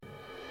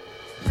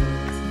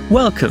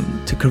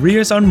Welcome to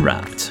Careers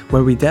Unwrapped,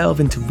 where we delve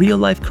into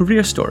real-life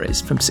career stories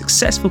from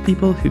successful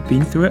people who've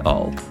been through it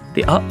all,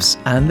 the ups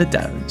and the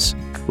downs.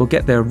 We'll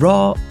get their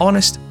raw,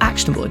 honest,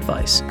 actionable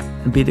advice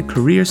and be the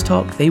careers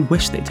talk they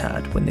wish they'd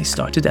had when they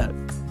started out.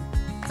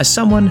 As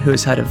someone who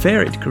has had a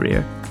varied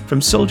career,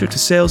 from soldier to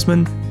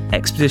salesman,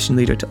 expedition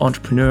leader to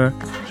entrepreneur,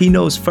 he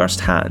knows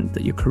firsthand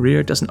that your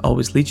career doesn't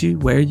always lead you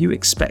where you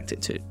expect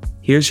it to.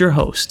 Here's your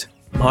host,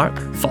 Mark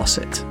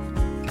Fawcett.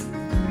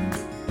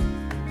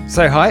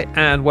 So hi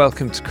and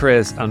welcome to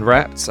Careers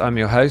Unwrapped. I'm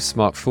your host,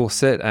 Mark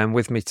Fawcett, and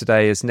with me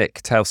today is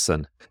Nick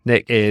Telson.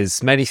 Nick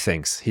is many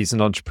things. He's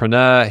an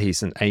entrepreneur,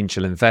 he's an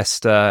angel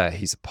investor,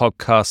 he's a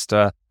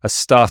podcaster, a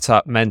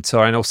startup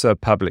mentor, and also a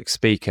public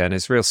speaker. And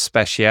his real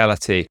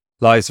speciality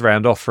lies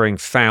around offering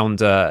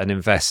founder and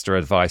investor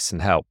advice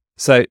and help.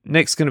 So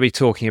Nick's going to be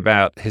talking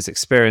about his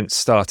experience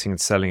starting and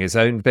selling his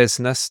own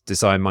business,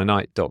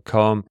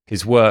 designmynight.com,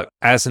 his work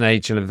as an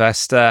angel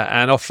investor,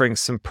 and offering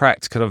some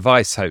practical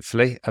advice,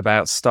 hopefully,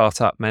 about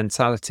startup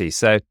mentality.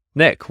 So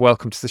Nick,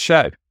 welcome to the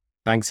show.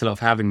 Thanks a lot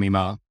for having me,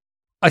 Mark.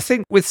 I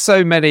think with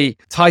so many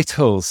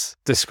titles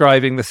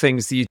describing the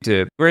things that you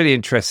do, really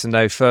interested to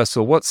know, first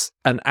of all, what's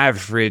an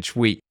average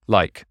week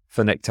like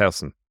for Nick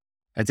Telson?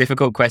 A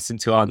difficult question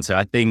to answer.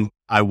 I think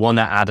I want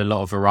to add a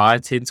lot of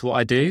variety into what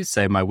I do.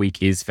 So my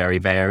week is very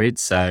varied.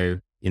 So,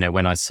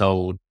 when I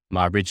sold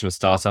my original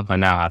startup, I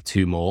now have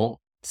two more.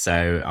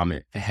 So I'm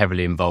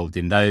heavily involved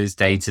in those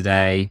day to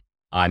day.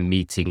 I'm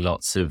meeting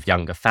lots of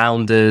younger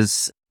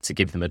founders to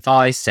give them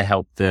advice, to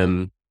help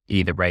them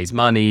either raise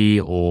money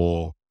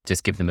or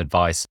just give them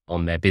advice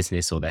on their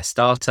business or their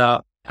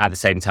startup. At the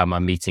same time,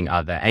 I'm meeting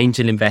other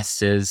angel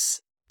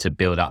investors to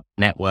build up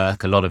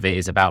network. A lot of it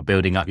is about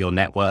building up your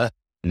network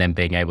and then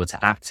being able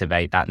to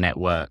activate that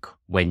network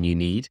when you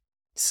need.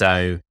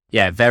 So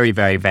yeah, very,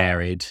 very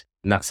varied.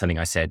 And that's something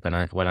I said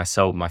when I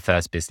sold my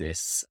first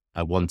business,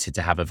 I wanted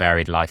to have a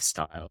varied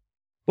lifestyle.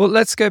 Well,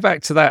 let's go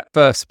back to that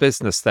first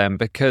business then,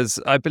 because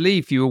I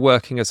believe you were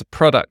working as a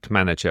product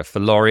manager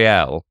for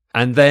L'Oreal.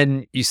 And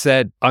then you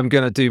said, I'm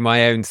going to do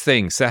my own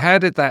thing. So how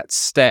did that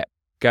step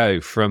go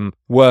from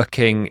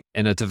working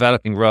in a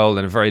developing role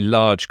in a very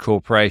large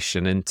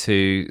corporation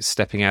into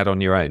stepping out on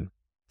your own?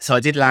 So I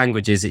did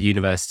languages at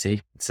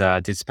university. So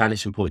I did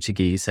Spanish and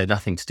Portuguese, so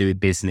nothing to do with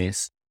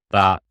business,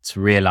 but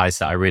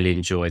realized that I really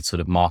enjoyed sort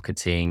of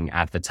marketing,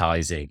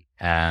 advertising.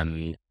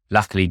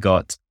 Luckily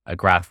got a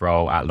grad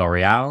role at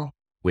L'Oreal,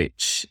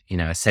 which,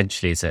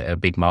 essentially is a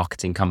big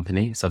marketing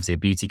company. It's obviously a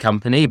beauty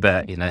company,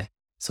 but,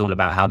 it's all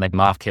about how they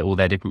market all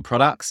their different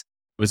products.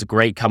 It was a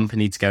great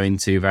company to go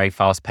into, very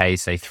fast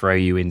paced. They throw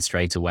you in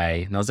straight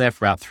away. And I was there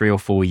for about 3 or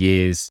 4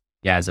 years.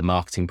 Yeah, as a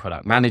marketing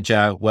product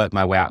manager, worked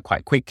my way out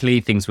quite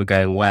quickly. Things were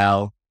going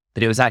well.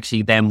 But it was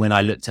actually then when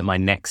I looked at my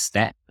next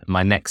step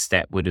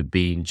would have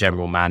been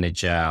general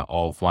manager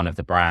of one of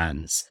the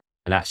brands.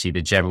 And actually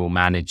the general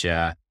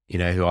manager, who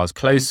I was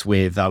close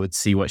with, I would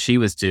see what she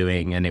was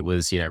doing. And it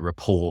was,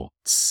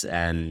 reports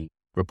and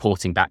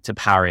reporting back to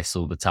Paris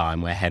all the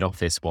time where head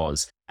office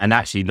was, and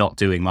actually not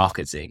doing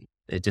marketing.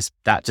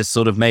 That just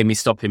sort of made me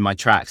stop in my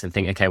tracks and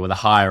think, okay, well, the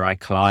higher I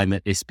climb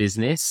at this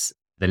business,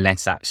 the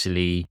less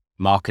actually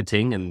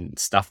marketing and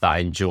stuff that I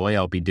enjoy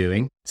I'll be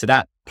doing. So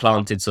that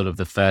planted sort of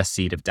the first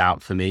seed of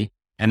doubt for me.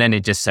 And then it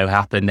just so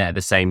happened that at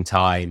the same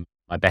time,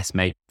 my best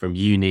mate from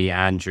uni,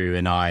 Andrew,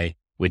 and I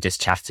were just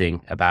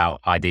chatting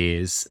about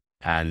ideas,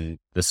 and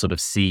the sort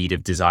of seed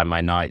of Design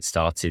My Night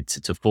started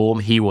to form.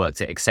 He worked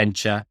at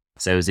Accenture,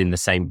 so it was in the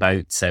same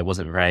boat. So it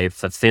wasn't very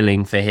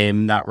fulfilling for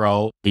him, that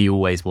role. He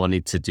always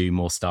wanted to do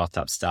more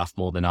startup stuff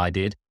more than I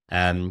did.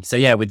 So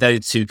yeah, with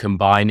those two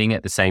combining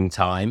at the same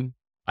time,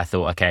 I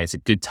thought, okay, it's a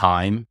good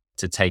time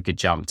to take a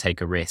jump, take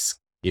a risk.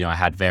 I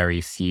had very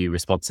few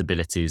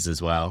responsibilities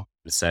as well.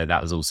 So that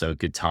was also a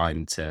good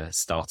time to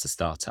start a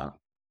startup.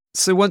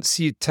 So once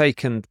you'd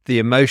taken the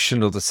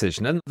emotional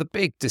decision and the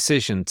big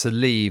decision to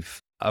leave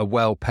a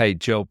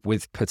well-paid job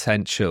with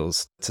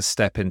potentials to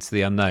step into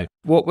the unknown,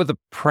 what were the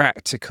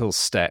practical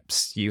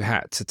steps you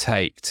had to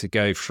take to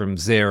go from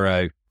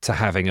zero to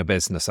having a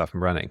business up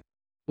and running?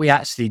 We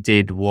actually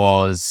did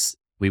was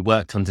we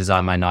worked on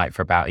Design My Night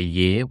for about a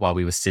year while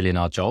we were still in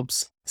our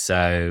jobs.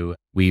 So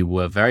we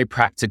were very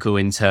practical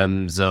in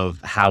terms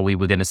of how we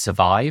were going to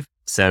survive.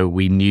 So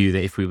we knew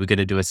that if we were going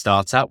to do a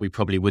startup, we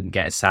probably wouldn't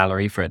get a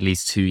salary for at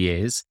least 2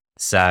 years.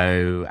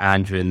 So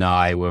Andrew and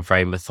I were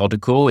very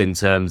methodical in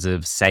terms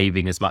of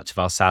saving as much of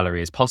our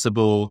salary as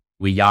possible.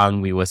 We're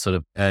young, we were sort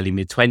of early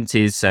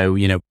mid-20s. So,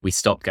 we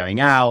stopped going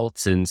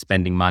out and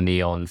spending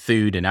money on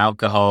food and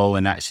alcohol,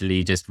 and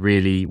actually just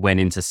really went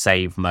into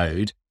save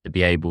mode to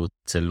be able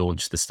to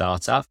launch the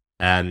startup.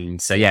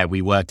 So yeah,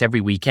 we worked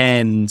every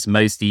weekend.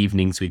 Most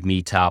evenings we'd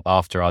meet up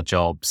after our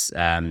jobs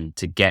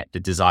to get the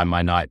Design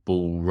My Night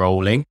ball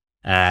rolling.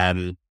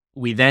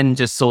 We then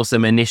just saw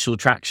some initial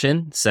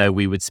traction. So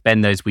we would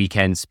spend those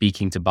weekends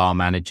speaking to bar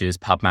managers,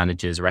 pub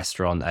managers,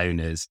 restaurant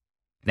owners.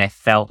 There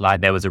felt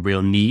like there was a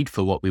real need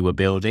for what we were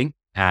building.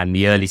 And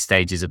the early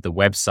stages of the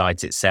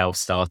website itself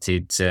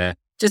started to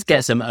just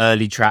get some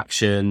early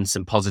traction,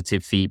 some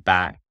positive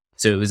feedback.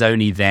 So it was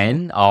only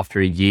then,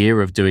 after a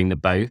year of doing the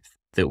both,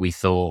 that we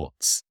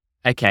thought,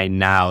 okay,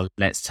 now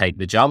let's take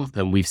the jump.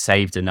 And we've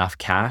saved enough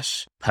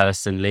cash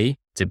personally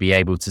to be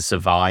able to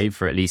survive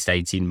for at least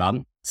 18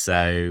 months.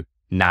 So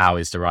now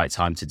is the right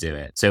time to do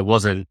it. So it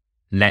wasn't,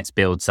 let's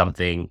build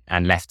something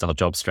and left our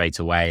job straight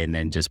away and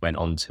then just went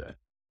on to it.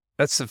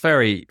 That's a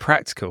very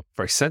practical,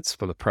 very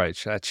sensible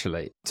approach,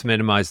 actually, to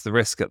minimize the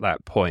risk at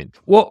that point.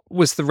 What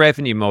was the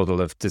revenue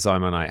model of Design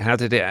My Night? How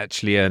did it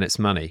actually earn its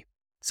money?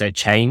 So it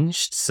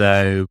changed.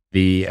 So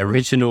the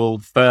original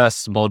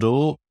first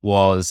model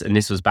was, and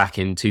this was back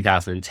in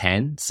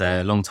 2010,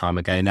 so a long time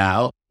ago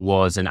now,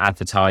 was an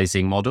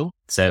advertising model.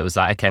 So it was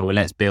like, okay, well,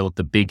 let's build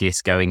the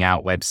biggest going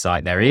out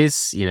website there is,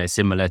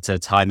 similar to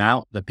Time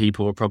Out that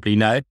people will probably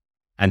know,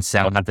 and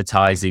sell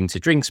advertising to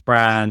drinks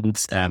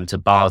brands, to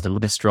bars and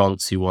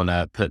restaurants who want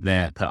to put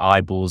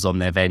eyeballs on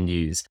their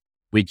venues,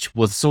 which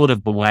was sort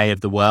of the way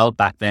of the world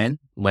back then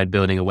when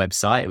building a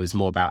website. It was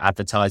more about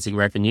advertising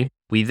revenue.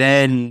 We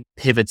then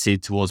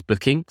pivoted towards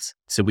bookings.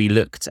 So we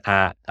looked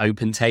at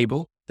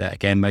OpenTable, that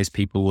again, most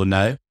people will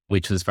know,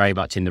 which was very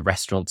much in the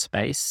restaurant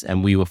space.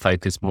 And we were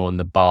focused more on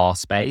the bar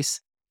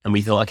space. And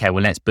we thought, okay,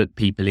 well, let's book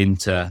people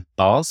into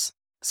bars.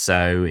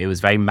 So it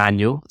was very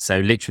manual. So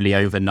literally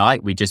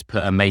overnight, we just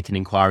put a make an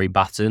inquiry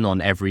button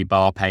on every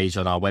bar page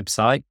on our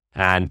website,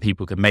 and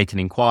people could make an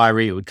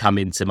inquiry. It would come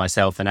into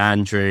myself and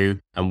Andrew,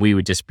 and we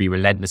would just be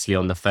relentlessly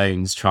on the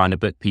phones trying to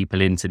book people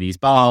into these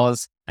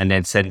bars and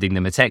then sending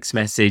them a text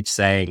message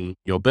saying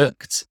you're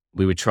booked.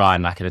 We would try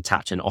and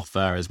attach an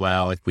offer as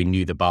well if we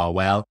knew the bar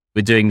well.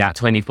 We're doing that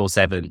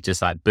 24/7,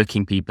 just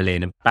booking people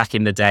in. And back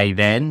in the day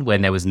then,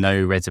 when there was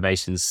no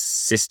reservations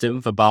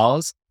system for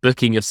bars,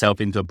 booking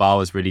yourself into a bar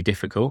was really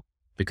difficult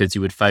because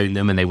you would phone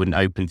them and they wouldn't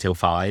open till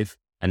 5.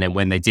 And then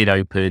when they did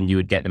open, you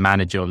would get the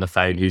manager on the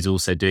phone who's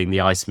also doing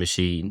the ice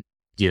machine,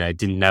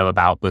 didn't know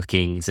about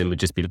bookings and would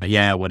just be like,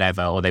 yeah,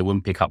 whatever, or they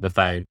wouldn't pick up the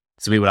phone.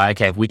 So we were like,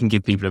 okay, if we can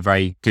give people a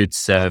very good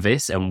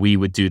service and we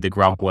would do the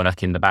grunt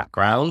work in the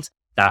background,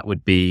 that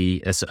would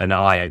be an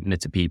eye-opener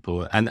to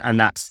people. And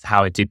that's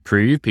how it did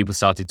prove. People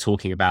started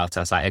talking about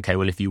us like, okay,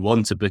 well, if you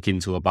want to book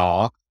into a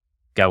bar,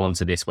 go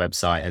onto this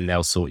website and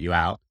they'll sort you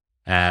out.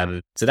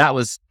 So that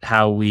was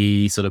how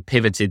we sort of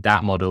pivoted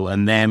that model.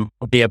 And then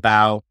probably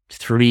about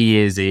 3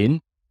 years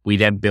in, we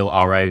then built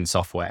our own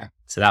software.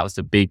 So that was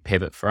the big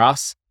pivot for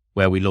us,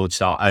 where we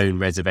launched our own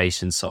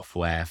reservation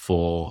software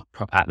for,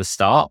 at the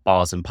start,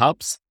 bars and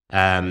pubs.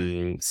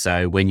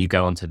 So when you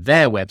go onto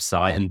their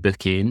website and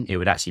book in, it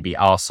would actually be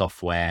our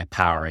software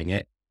powering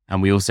it.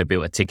 And we also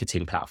built a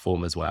ticketing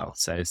platform as well.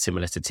 So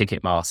similar to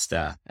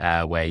Ticketmaster,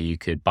 where you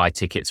could buy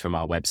tickets from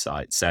our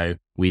website. So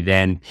we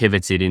then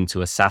pivoted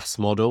into a SaaS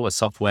model, a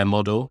software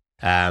model,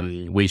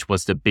 which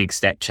was the big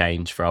step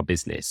change for our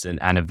business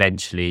and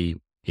eventually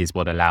is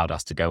what allowed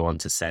us to go on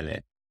to sell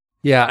it.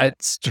 Yeah,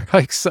 it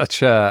strikes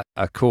such a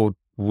chord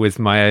with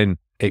my own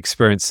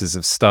experiences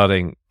of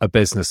starting a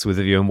business with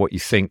a view on what you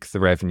think the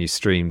revenue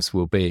streams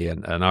will be.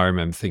 And I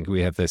remember thinking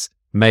we have this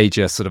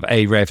major sort of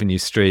A revenue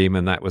stream,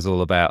 and that was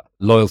all about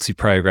loyalty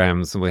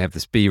programs. And we have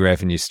this B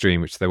revenue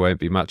stream, which there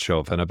won't be much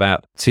of. And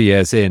about 2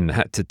 years in,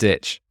 had to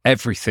ditch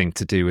everything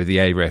to do with the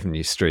A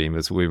revenue stream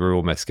as we were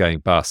almost going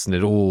bust. And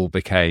it all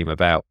became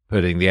about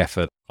putting the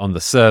effort on the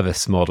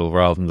service model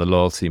rather than the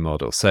loyalty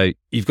model. So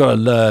you've got to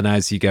learn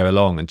as you go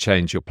along and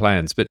change your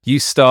plans. But you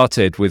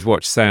started with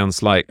what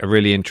sounds like a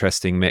really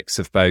interesting mix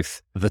of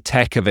both the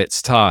tech of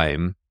its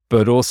time,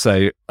 but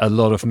also a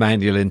lot of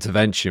manual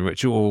intervention,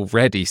 which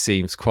already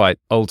seems quite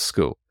old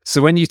school.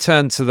 So when you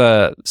turned to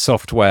the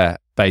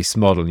software-based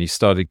model and you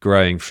started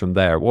growing from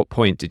there, at what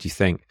point did you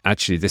think,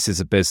 actually, this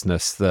is a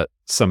business that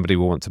somebody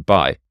will want to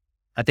buy?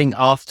 I think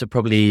after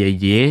probably a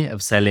year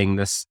of selling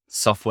this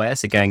software,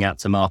 so going out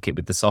to market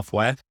with the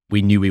software,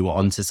 we knew we were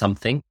onto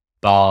something.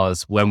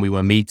 Bars, when we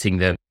were meeting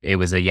them, it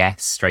was a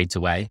yes straight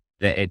away.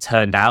 It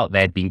turned out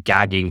they'd been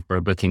gagging for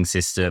a booking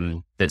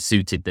system that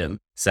suited them.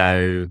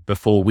 So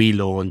before we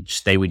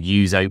launched, they would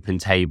use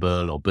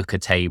OpenTable or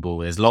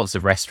Bookertable. There's lots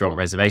of restaurant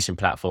reservation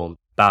platforms.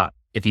 But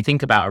if you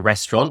think about a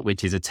restaurant,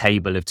 which is a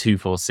table of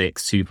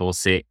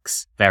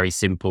 246, very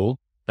simple,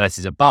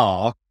 versus a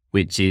bar,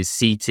 which is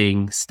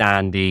seating,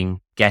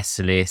 standing, guest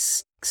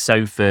lists,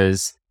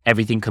 sofas,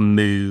 everything can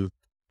move,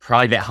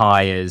 private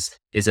hires,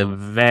 is a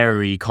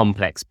very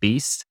complex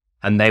beast.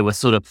 And they were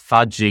sort of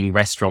fudging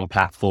restaurant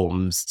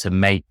platforms to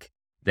make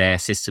their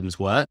systems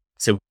work.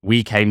 So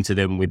we came to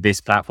them with this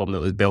platform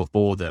that was built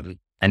for them.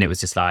 And it was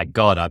just like,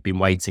 God, I've been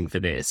waiting for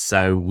this.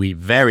 So we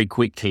very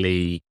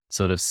quickly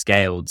sort of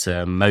scaled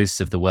to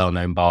most of the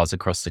well-known bars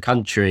across the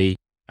country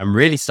and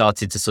really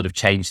started to sort of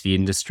change the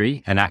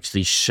industry and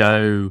actually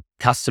show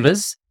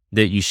customers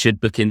that you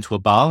should book into a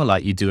bar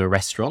like you do a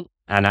restaurant,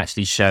 and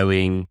actually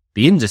showing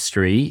the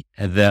industry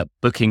that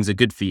bookings are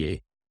good for you.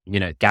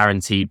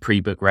 Guaranteed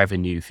pre-book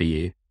revenue for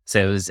you.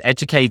 So it was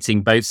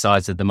educating both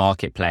sides of the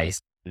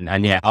marketplace.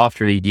 And yeah,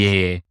 after a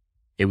year,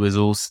 it was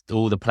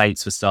all the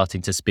plates were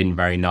starting to spin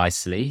very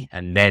nicely.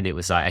 And then it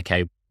was like,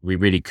 okay, we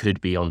really could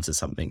be onto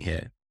something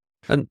here.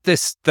 And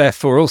this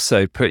therefore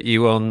also put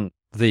you on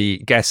the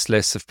guest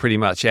list of pretty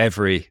much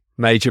every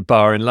major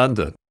bar in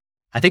London.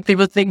 I think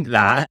people think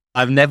that.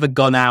 I've never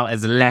gone out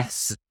as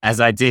less as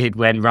I did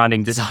when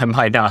running Design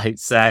My Night.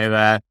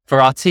 So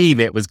for our team,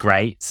 it was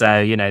great.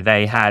 So,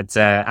 they had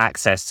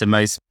access to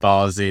most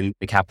bars in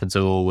the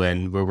capital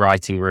and were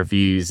writing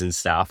reviews and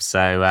stuff.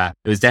 So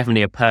it was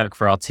definitely a perk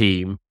for our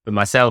team. But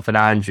myself and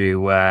Andrew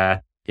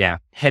were,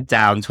 head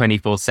down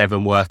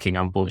 24/7 working,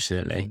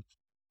 unfortunately.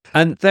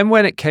 And then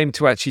when it came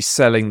to actually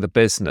selling the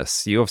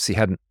business, you obviously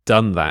hadn't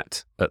done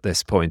that at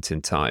this point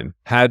in time.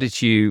 How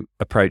did you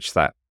approach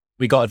that?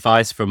 We got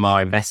advice from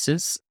our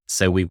investors.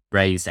 So we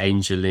raised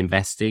angel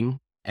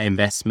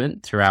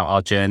investment throughout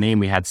our journey.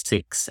 And we had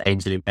 6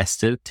 angel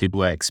investors who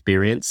were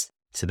experienced.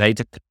 So they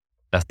took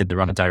us in the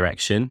right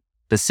direction.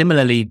 But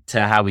similarly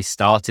to how we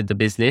started the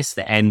business,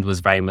 the end was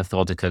very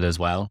methodical as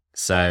well.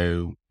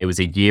 So it was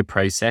a year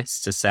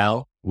process to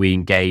sell. We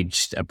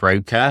engaged a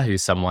broker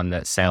who's someone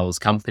that sells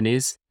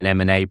companies, an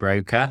M&A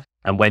broker,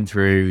 and went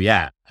through,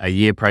 a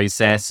year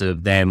process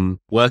of them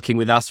working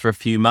with us for a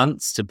few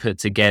months to put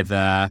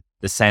together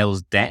the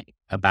sales deck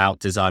about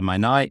Design My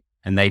Night.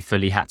 And they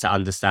fully had to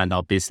understand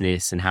our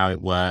business and how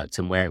it worked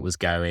and where it was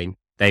going.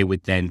 They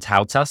would then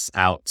tout us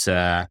out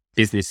to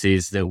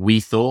businesses that we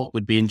thought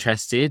would be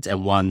interested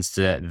and ones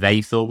that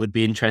they thought would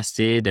be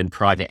interested, and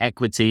private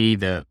equity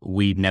that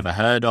we'd never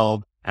heard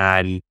of.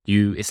 And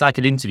it's like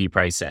an interview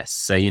process.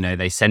 So,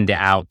 they send it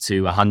out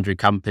to 100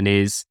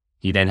 companies.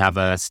 You then have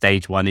a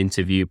stage 1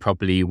 interview,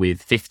 probably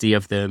with 50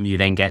 of them. You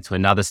then get to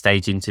another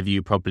stage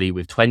interview, probably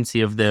with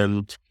 20 of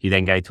them. You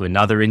then go to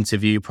another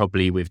interview,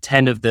 probably with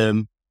 10 of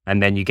them.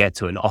 And then you get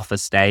to an offer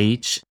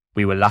stage.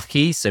 We were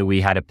lucky. So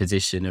we had a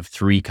position of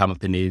 3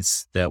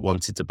 companies that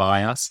wanted to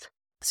buy us.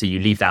 So you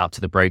leave that out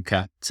to the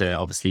broker to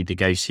obviously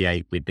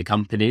negotiate with the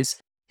companies.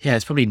 Yeah,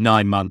 it's probably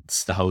 9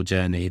 months, the whole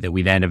journey, that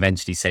we then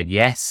eventually said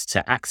yes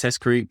to Access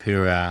Group,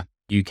 who are a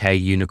UK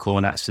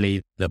unicorn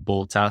actually that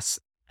bought us.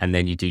 And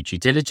then you do due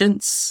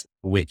diligence,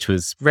 which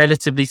was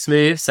relatively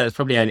smooth. So it's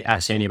probably only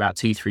about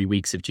 2-3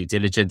 weeks of due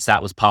diligence.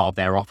 That was part of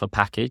their offer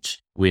package.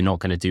 We're not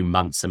going to do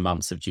months and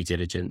months of due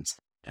diligence.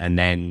 And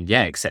then,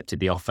 accepted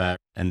the offer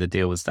and the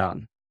deal was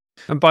done.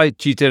 And by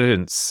due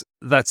diligence,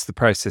 that's the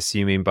process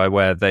you mean by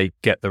where they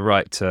get the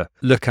right to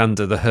look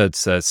under the hood,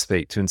 so to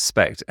speak, to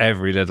inspect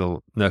every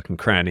little nook and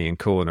cranny and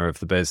corner of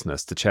the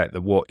business to check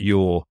that what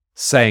you're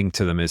saying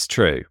to them is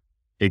true.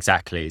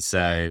 Exactly.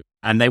 So,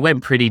 and they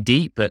went pretty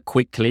deep, but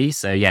quickly.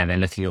 So they're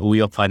looking at all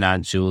your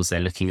financials. They're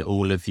looking at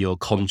all of your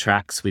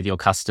contracts with your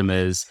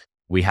customers.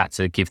 We had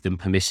to give them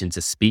permission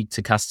to speak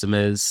to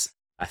customers.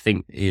 I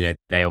think,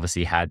 they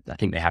obviously had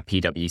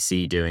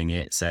PwC doing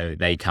it. So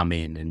they come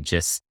in and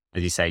just,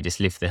 as you say, just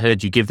lift the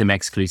hood. You give them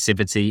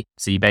exclusivity.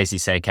 So you basically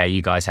say, okay,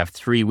 you guys have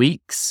 3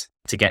 weeks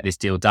to get this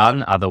deal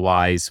done.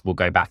 Otherwise, we'll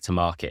go back to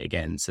market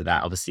again. So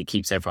that obviously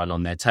keeps everyone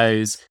on their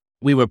toes.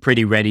 We were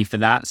pretty ready for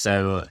that.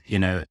 So,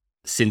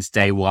 since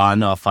day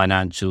one, our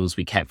financials,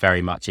 we kept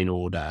very much in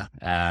order.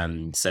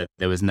 So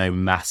there was no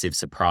massive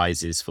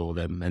surprises for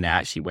them, and it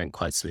actually went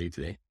quite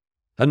smoothly.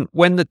 And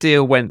when the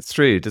deal went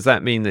through, does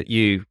that mean that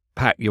you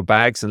packed your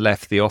bags and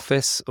left the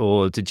office,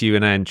 or did you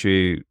and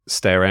Andrew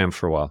stay around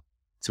for a while?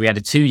 So we had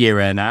a 2-year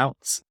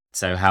earn-out.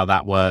 So how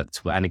that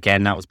worked, and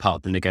again, that was part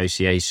of the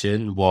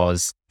negotiation,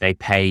 was they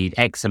paid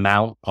X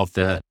amount of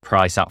the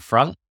price up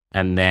front,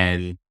 and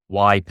then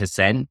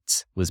Y%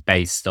 was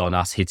based on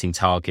us hitting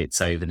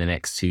targets over the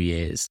next 2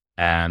 years.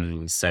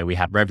 So we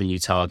had revenue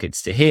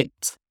targets to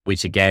hit,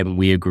 which again,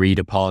 we agreed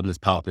upon as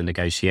part of the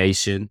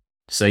negotiation.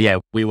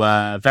 So we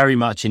were very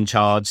much in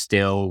charge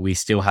still. We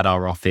still had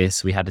our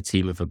office. We had a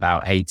team of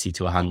about 80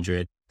 to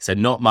 100. So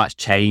not much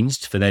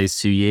changed for those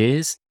 2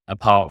 years,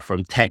 apart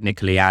from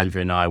technically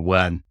Andrew and I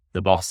weren't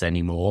the boss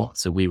anymore.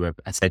 So we were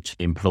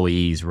essentially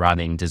employees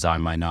running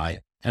Design My Night.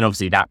 And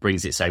obviously that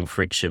brings its own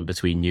friction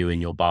between you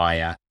and your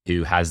buyer,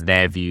 who has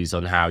their views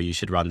on how you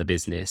should run the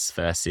business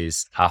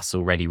versus us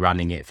already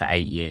running it for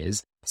 8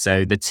 years.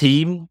 So the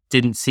team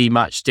didn't see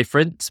much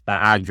difference,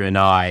 but Andrew and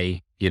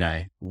I,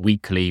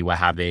 weekly were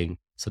having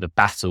sort of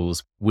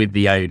battles with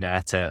the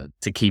owner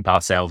to keep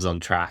ourselves on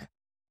track.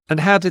 And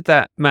how did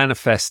that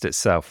manifest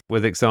itself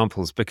with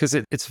examples? Because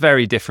it's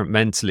very different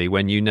mentally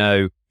when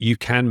you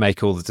can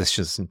make all the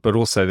decisions, but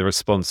also the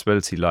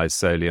responsibility lies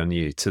solely on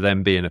you, to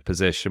then be in a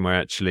position where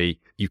actually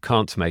you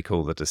can't make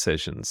all the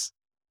decisions.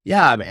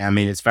 Yeah, I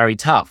mean, it's very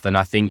tough. And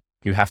I think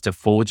you have to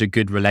forge a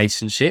good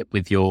relationship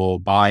with your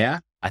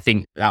buyer. I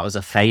think that was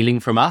a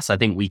failing from us. I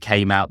think we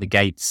came out the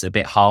gates a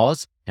bit hard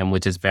and we're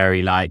just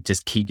very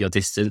just keep your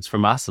distance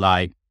from us.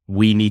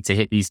 We need to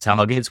hit these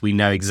targets. We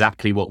know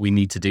exactly what we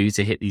need to do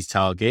to hit these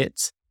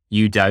targets.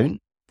 You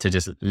don't, to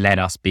just let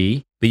us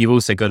be. But you've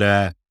also got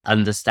to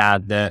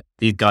understand that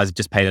these guys have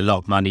just paid a lot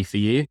of money for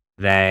you.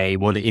 They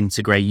want to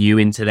integrate you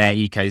into their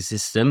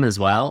ecosystem as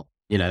well.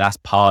 That's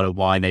part of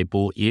why they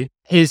bought you.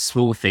 Here's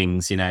small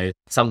things,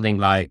 something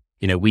like,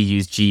 we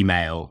use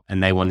Gmail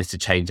and they wanted to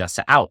change us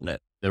to Outlook.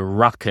 The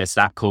ruckus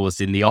that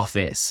caused in the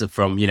office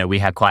from, we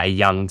had quite a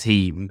young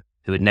team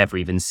who had never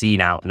even seen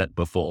Outlook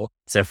before.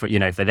 So for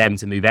them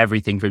to move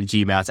everything from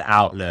Gmail to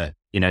Outlook,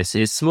 so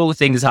it's small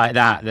things like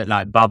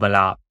that bubble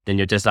up then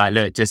you're just like,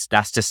 look,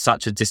 that's just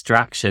such a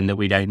distraction that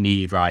we don't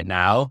need right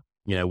now.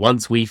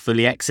 Once we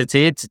fully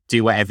exited,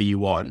 do whatever you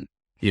want.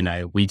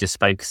 We just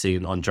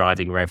focusing on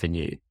driving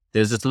revenue.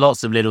 There's just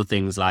lots of little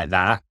things like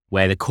that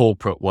where the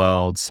corporate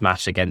world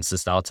smash against the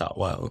startup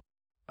world.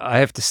 I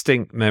have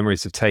distinct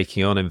memories of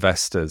taking on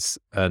investors,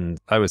 and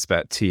I was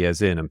about 2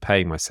 years in and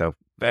paying myself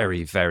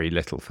very, very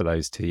little for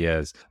those 2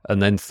 years,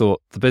 and then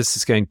thought the business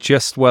is going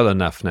just well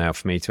enough now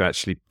for me to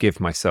actually give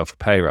myself a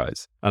pay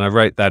rise. And I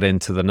wrote that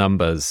into the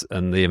numbers,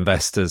 and the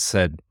investors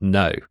said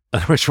no.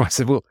 And which I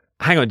said, well,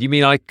 hang on, you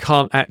mean I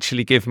can't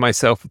actually give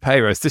myself a pay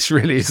rise? This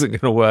really isn't going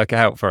to work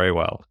out very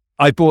well.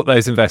 I bought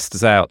those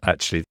investors out,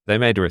 actually. They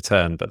made a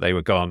return, but they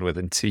were gone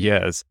within 2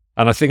 years.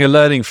 And I think a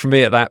learning for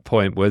me at that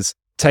point was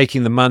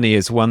taking the money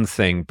is one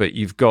thing, but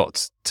you've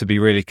got to be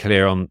really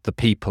clear on the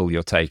people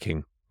you're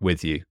taking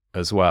with you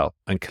as well.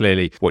 And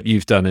clearly what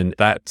you've done in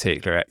that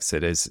particular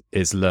exit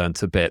is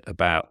learned a bit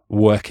about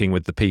working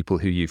with the people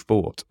who you've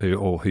bought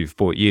or who've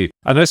bought you.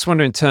 And I just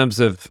wonder in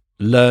terms of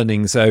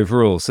learnings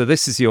overall. So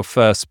this is your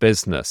first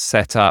business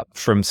set up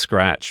from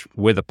scratch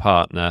with a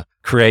partner,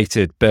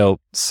 created, built,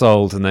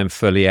 sold, and then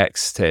fully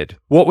exited.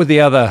 What were the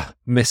other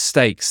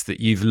mistakes that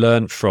you've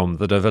learned from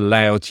that have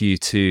allowed you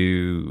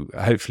to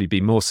hopefully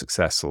be more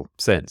successful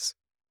since?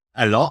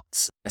 A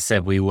lot. I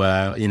said we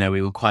were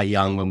quite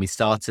young when we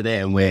started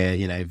it, and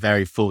we're,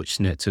 very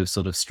fortunate to have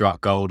sort of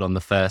struck gold on the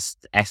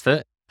first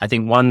effort. I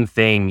think one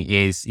thing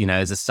is,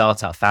 as a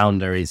startup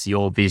founder is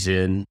your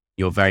vision.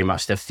 You're very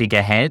much the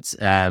figurehead,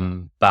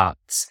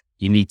 but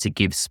you need to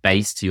give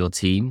space to your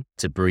team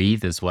to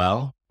breathe as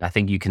well. I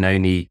think you can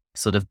only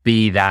sort of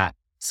be that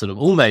sort of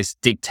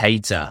almost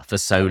dictator for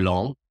so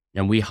long.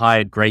 And we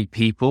hired great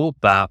people,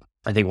 but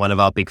I think one of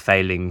our big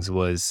failings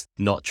was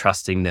not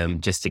trusting them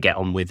just to get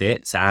on with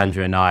it. So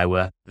Andrew and I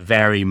were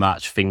very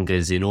much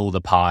fingers in all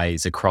the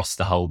pies across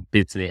the whole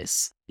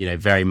business,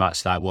 very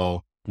much like,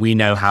 well, we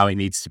know how it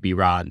needs to be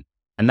run.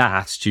 And that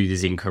attitude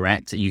is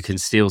incorrect. You can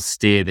still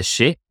steer the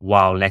ship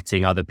while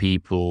letting other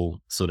people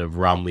sort of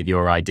run with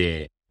your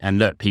idea. And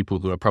look, people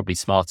who are probably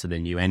smarter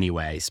than you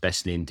anyway,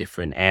 especially in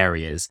different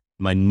areas.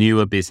 My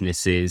newer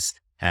businesses,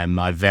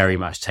 I've very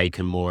much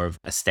taken more of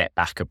a step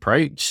back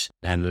approach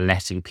and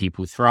letting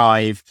people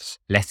thrive,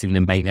 letting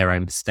them make their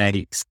own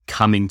mistakes,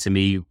 coming to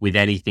me with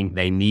anything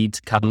they need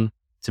to come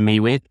to me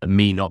with, and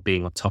me not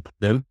being on top of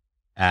them.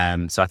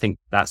 So I think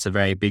that's a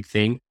very big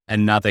thing.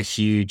 Another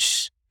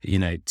huge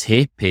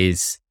tip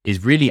is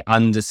really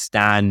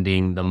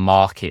understanding the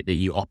market that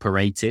you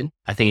operate in.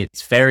 I think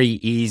it's very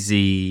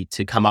easy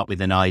to come up with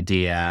an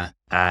idea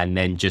and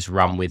then just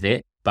run with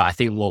it. But I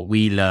think what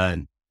we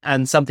learned,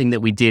 and something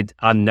that we did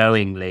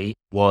unknowingly,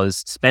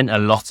 was spent a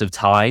lot of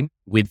time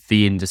with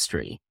the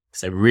industry.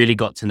 So really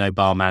got to know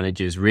bar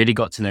managers, really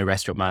got to know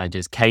restaurant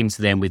managers, came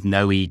to them with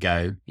no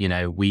ego.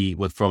 We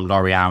were from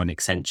L'Oreal and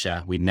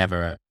Accenture. We'd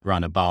never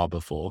run a bar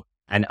before.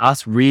 And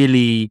us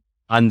really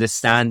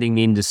understanding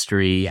the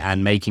industry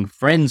and making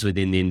friends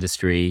within the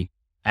industry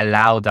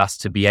allowed us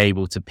to be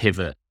able to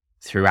pivot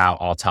throughout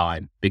our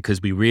time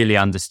because we really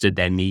understood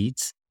their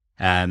needs.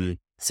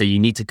 So you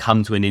need to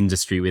come to an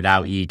industry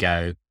without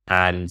ego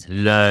and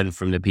learn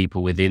from the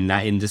people within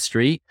that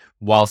industry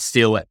while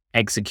still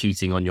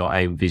executing on your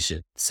own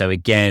vision. So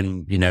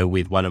again,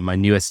 with one of my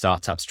newer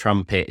startups,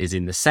 Trumpet, is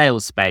in the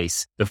sales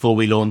space. Before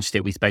we launched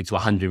it, we spoke to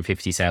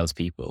 150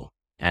 salespeople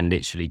and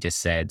literally just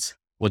said,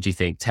 what do you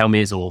think? Tell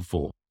me it's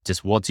awful.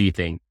 Just what do you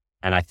think?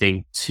 And I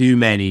think too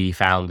many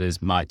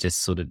founders might just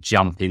sort of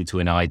jump into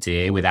an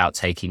idea without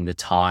taking the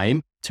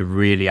time to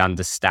really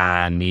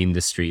understand the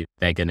industry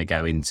they're going to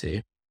go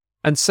into.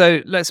 And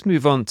so let's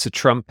move on to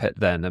Trumpet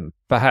then, and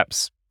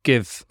perhaps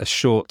give a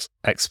short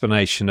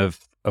explanation of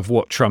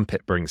what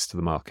Trumpet brings to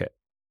the market.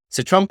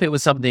 So Trumpet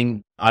was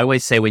something I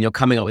always say when you're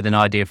coming up with an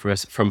idea for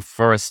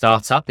a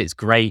startup, it's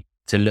great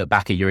to look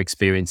back at your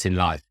experience in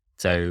life.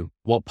 So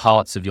what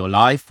parts of your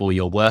life or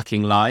your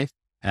working life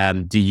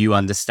do you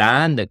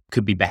understand that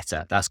could be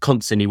better? That's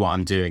constantly what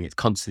I'm doing. It's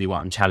constantly what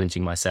I'm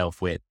challenging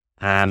myself with.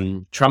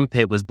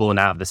 Trumpet was born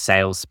out of the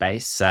sales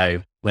space.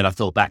 So when I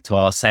thought back to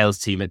our sales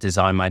team at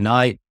Design My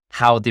Night,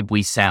 how did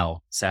we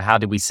sell? So how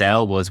did we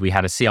sell was we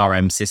had a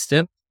CRM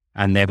system,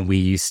 and then we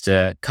used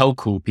to cold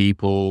call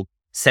people,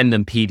 send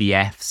them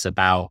PDFs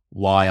about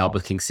why our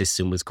booking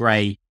system was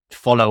great,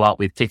 follow up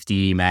with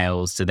 50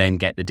 emails to then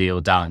get the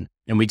deal done.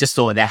 And we just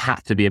thought there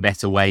had to be a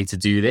better way to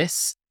do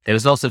this. There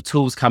was lots of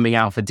tools coming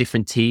out for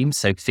different teams.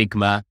 So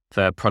Figma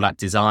for product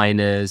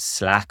designers,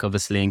 Slack,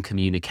 obviously, in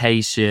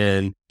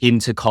communication,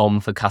 Intercom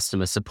for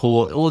customer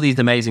support, all these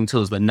amazing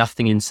tools, but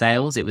nothing in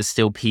sales. It was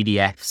still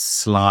PDFs,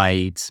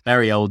 slides,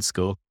 very old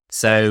school.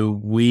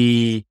 So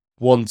we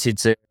wanted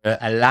to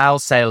allow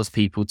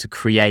salespeople to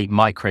create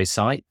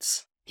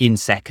microsites in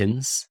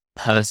seconds,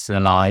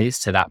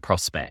 personalized to that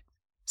prospect.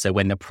 So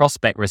when the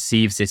prospect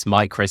receives this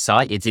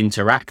microsite, it's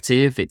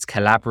interactive, it's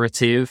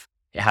collaborative.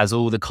 It has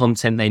all the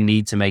content they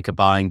need to make a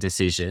buying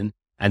decision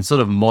and sort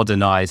of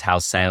modernize how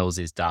sales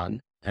is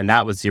done. And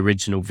that was the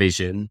original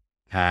vision.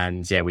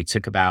 And we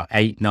took about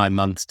 8-9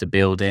 months to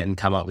build it and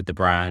come up with the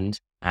brand.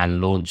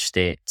 and launched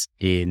it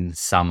in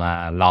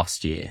summer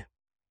last year.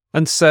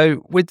 And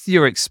so, with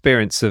your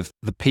experience of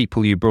the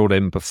people you brought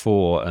in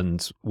before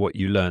and what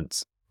you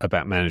learnt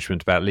about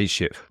management, about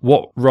leadership,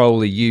 what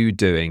role are you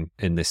doing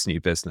in this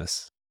new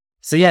business?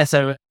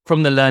 So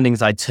from the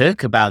learnings I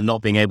took about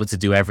not being able to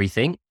do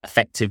everything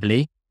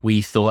effectively,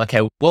 we thought,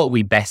 okay, what are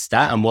we best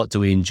at and what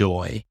do we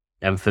enjoy?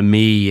 And for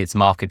me, it's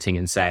marketing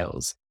and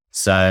sales.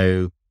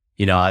 So,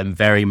 I'm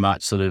very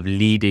much sort of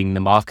leading the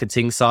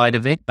marketing side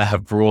of it, but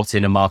have brought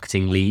in a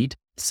marketing lead.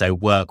 So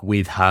work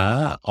with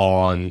her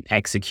on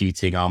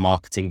executing our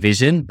marketing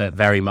vision, but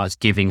very much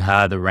giving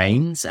her the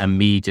reins and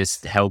me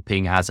just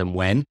helping as and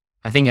when.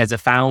 I think as a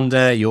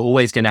founder, you're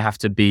always going to have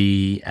to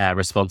be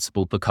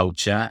responsible for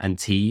culture and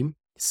team.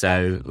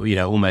 So,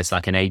 almost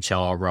like an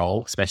HR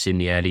role, especially in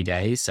the early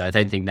days. So I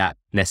don't think that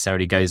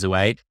necessarily goes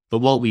away. But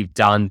what we've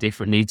done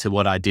differently to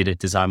what I did at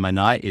Design by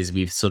Night is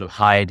we've sort of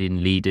hired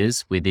in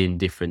leaders within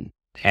different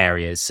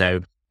areas.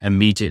 So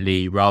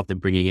immediately, rather than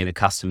bringing in a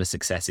customer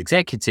success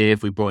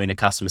executive, we brought in a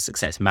customer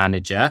success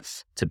manager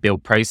to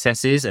build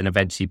processes and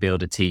eventually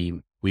build a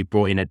team. We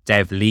brought in a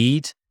dev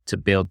lead to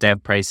build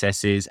dev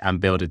processes and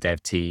build a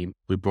dev team.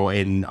 We brought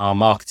in our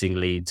marketing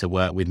lead to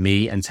work with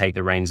me and take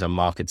the reins on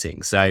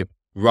marketing. So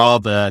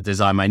rather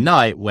Design by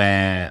Night,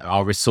 where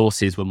our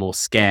resources were more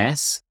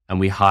scarce and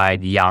we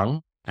hired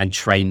young and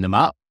trained them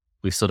up,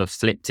 we've sort of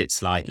flipped it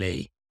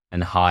slightly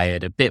and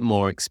hired a bit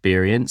more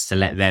experience to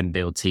let them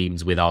build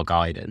teams with our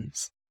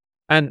guidance.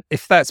 And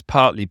if that's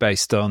partly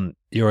based on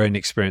your own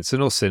experience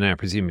and also now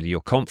presumably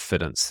your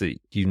confidence that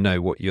you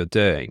know what you're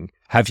doing,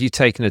 have you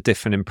taken a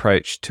different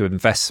approach to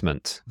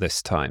investment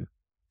this time?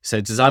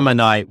 So Design by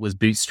Night was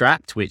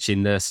bootstrapped, which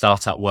in the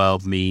startup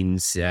world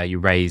means you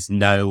raise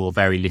no or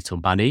very little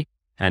money.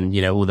 And,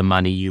 all the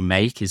money you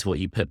make is what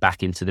you put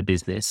back into the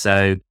business.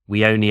 So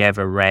we only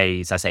ever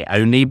raise, I say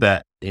only,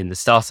 but in the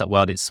startup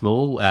world, it's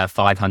small,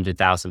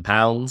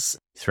 £500,000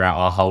 throughout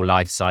our whole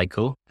life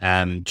cycle.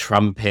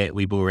 Trumpet,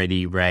 we've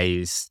already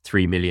raised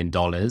 $3 million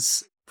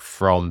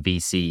from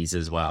VCs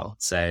as well.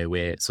 So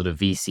we're sort of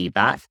VC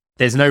backed.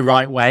 There's no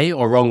right way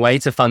or wrong way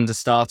to fund a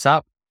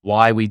startup.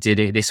 Why we did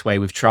it this way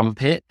with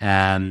Trumpet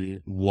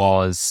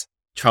was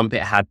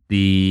Trumpet had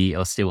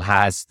still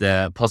has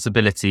the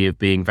possibility of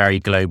being very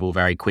global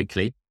very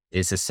quickly.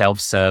 It's a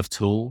self-serve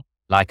tool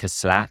like a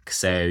Slack.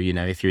 So,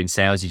 if you're in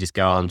sales, you just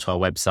go onto our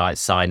website,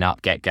 sign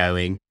up, get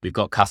going. We've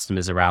got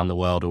customers around the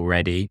world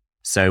already.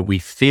 So we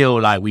feel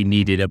like we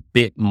needed a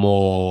bit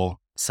more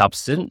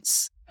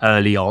substance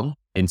early on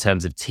in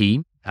terms of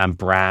team and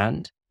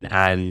brand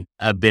and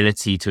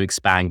ability to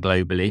expand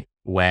globally.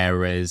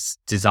 Whereas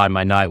Design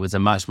by Night was a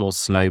much more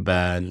slow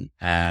burn.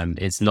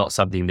 It's not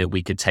something that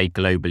we could take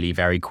globally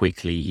very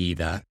quickly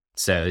either.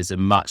 So it's a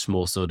much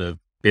more sort of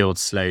build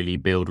slowly,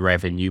 build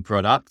revenue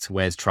product,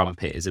 whereas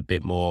Trumpet is a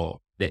bit more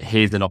that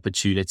here's an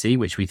opportunity,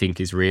 which we think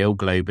is real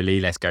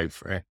globally. Let's go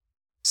for it.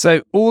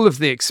 So all of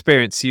the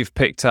experience you've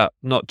picked up,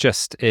 not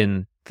just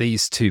in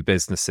these two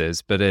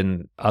businesses, but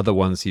in other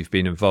ones you've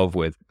been involved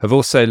with, have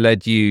also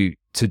led you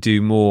to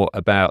do more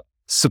about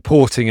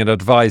supporting and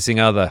advising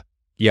other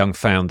young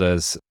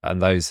founders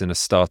and those in a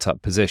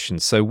startup position.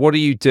 So what are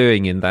you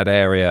doing in that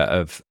area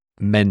of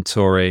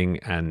mentoring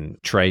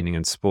and training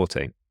and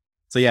supporting?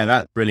 So yeah,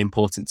 that's really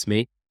important to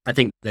me. I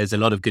think there's a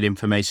lot of good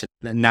information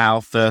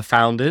now for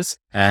founders.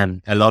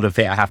 And a lot of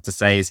it, I have to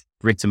say, is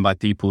written by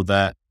people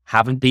that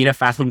haven't been a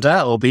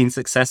founder or been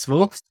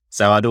successful.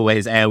 So I'd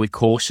always err with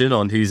caution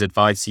on whose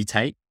advice you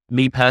take.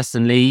 Me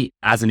personally,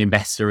 as an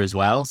investor as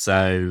well.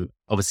 So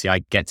obviously I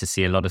get to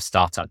see a lot of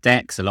startup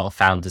decks. A lot of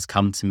founders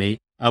come to me.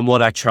 And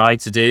what I try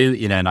to do,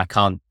 and I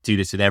can't do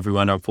this with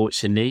everyone,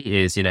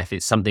 unfortunately, is, if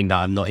it's something that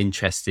I'm not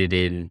interested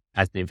in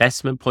as an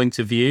investment point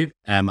of view,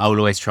 I will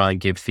always try and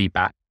give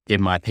feedback, give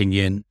my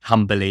opinion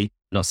humbly.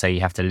 Not saying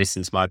you have to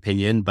listen to my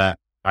opinion, but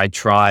I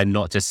try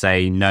not to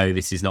say, no,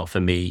 this is not for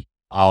me.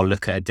 I'll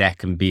look at a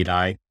deck and be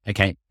like,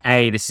 okay,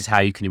 A, this is how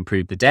you can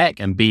improve the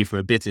deck. And B, from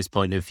a business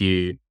point of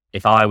view,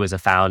 if I was a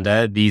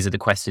founder, these are the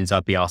questions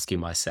I'd be asking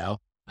myself.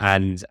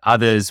 And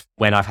others,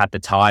 when I've had the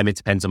time, it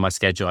depends on my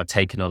schedule, I've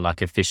taken on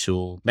like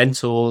official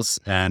mentors,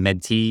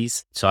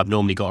 mentees. So I've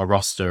normally got a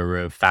roster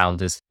of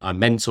founders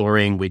I'm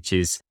mentoring, which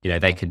is,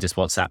 they can just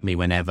WhatsApp me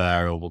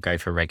whenever, or we'll go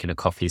for regular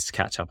coffees to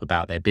catch up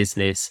about their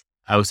business.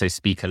 I also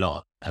speak a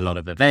lot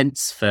of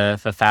events for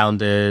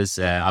founders.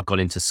 I've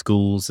gone into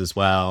schools as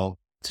well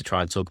to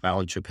try and talk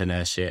about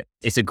entrepreneurship.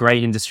 It's a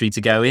great industry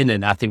to go in.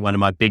 And I think one of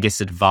my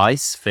biggest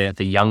advice for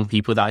the young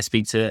people that I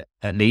speak to,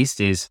 at least,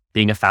 is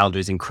being a founder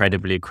is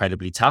incredibly,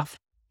 incredibly tough.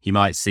 You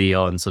might see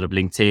on sort of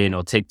LinkedIn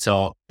or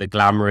TikTok, the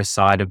glamorous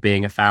side of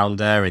being a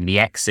founder and the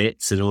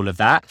exits and all of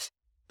that.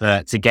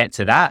 But to get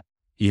to that,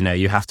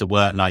 you have to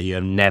work like you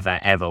have never,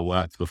 ever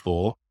worked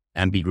before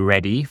and be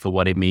ready for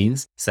what it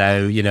means.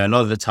 So, a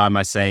lot of the time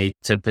I say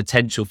to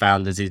potential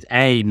founders is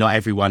A, not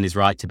everyone is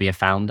right to be a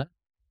founder,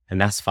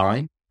 and that's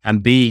fine.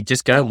 And B,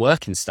 just go and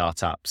work in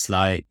startups.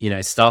 Like,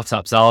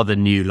 startups are the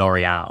new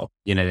L'Oreal.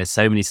 There's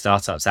so many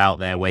startups out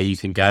there where you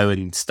can go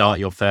and start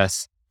your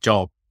first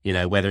job,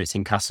 whether it's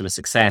in customer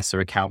success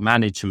or account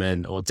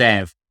management or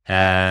dev.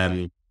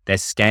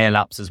 There's scale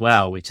ups as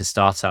well, which are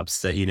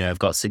startups that, have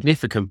got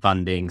significant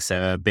funding.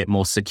 So a bit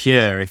more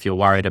secure if you're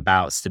worried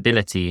about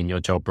stability in your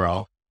job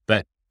role.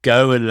 But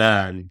go and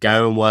learn,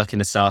 go and work in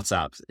a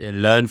startup,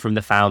 learn from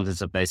the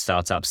founders of those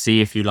startups,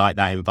 see if you like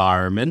that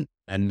environment.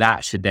 And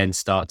that should then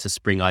start to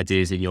spring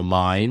ideas in your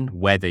mind,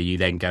 whether you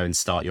then go and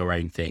start your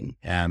own thing.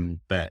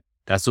 But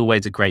that's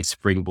always a great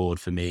springboard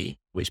for me,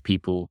 which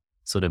people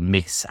sort of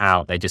miss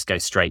out. They just go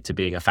straight to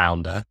being a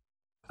founder.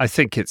 I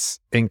think it's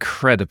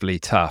incredibly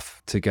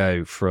tough to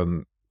go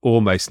from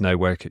almost no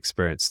work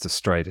experience to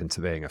straight into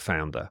being a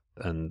founder.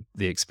 And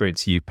the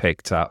experience you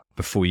picked up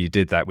before you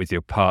did that with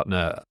your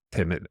partner,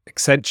 him at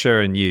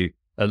Accenture, and you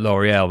at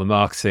L'Oreal, the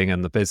marketing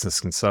and the business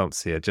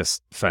consultancy are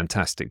just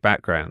fantastic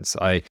backgrounds.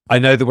 I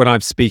know that when I'm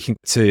speaking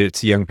to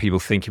young people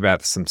thinking about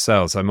this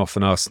themselves, I'm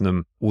often asking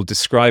them, well,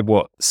 describe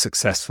what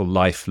successful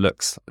life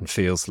looks and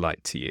feels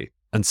like to you.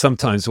 And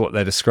sometimes what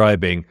they're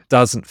describing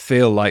doesn't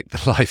feel like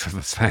the life of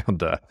a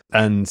founder.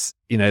 And,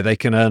 they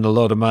can earn a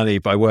lot of money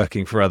by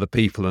working for other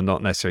people and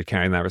not necessarily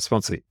carrying that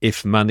responsibility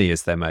if money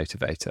is their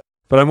motivator.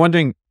 But I'm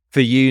wondering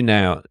for you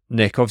now,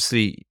 Nick,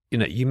 obviously,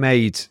 you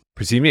made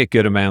presumably a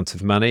good amount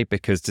of money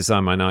because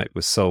Design My Night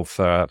was sold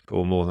for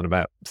more than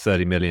about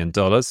 $30 million,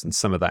 and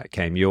some of that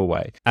came your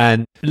way.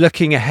 And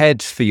looking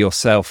ahead for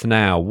yourself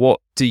now, what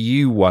do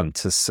you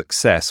want as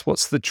success?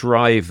 What's the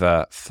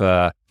driver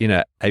for,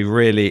 a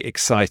really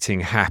exciting,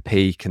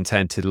 happy,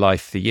 contented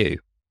life for you?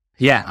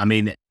 Yeah,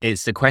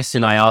 it's the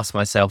question I asked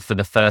myself for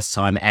the first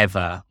time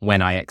ever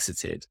when I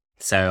exited.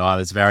 So I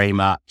was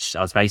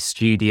very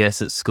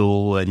studious at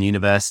school and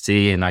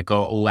university, and I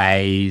got all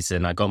A's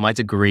and I got my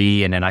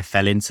degree, and then I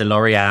fell into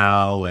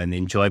L'Oreal and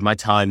enjoyed my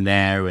time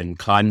there and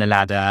climbed the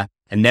ladder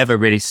and never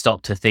really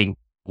stopped to think,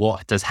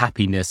 what does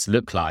happiness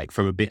look like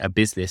from a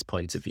business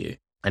point of view?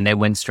 And then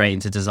went straight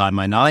into Design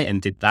My Night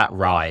and did that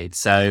ride.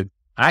 So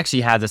I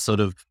actually had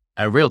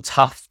a real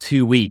tough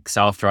 2 weeks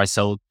after I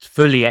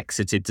fully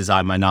exited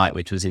Design My Night,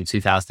 which was in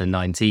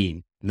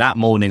 2019. That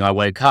morning I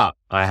woke up,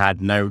 I had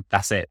no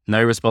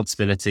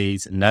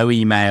responsibilities, no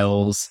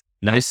emails,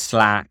 no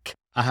Slack.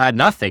 I had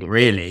nothing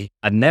really.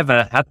 I'd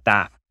never had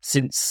that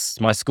since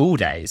my school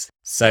days.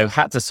 So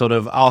had to sort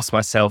of ask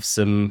myself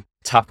some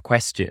tough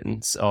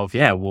questions of,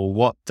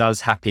 what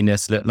does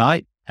happiness look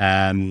like?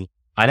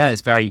 I know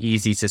it's very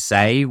easy to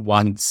say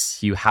once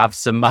you have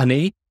some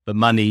money, but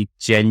money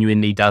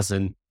genuinely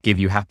doesn't give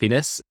you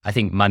happiness. I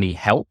think money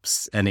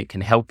helps, and it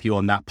can help you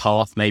on that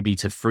path maybe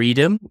to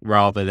freedom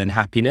rather than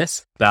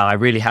happiness. But I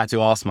really had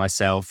to ask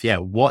myself,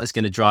 what is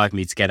going to drive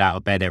me to get out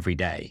of bed every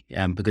day?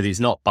 Because it's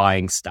not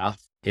buying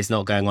stuff. It's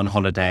not going on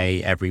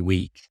holiday every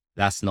week.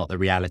 That's not the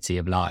reality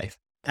of life.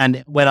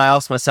 And when I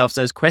asked myself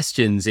those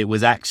questions, it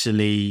was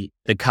actually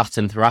the cut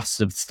and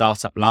thrust of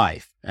startup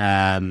life.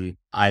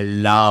 I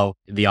love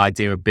the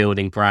idea of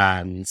building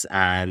brands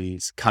and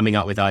coming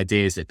up with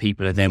ideas that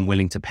people are then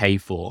willing to pay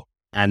for.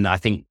 And I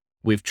think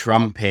with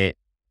Trumpet,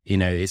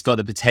 it's got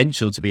the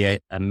potential to be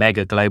a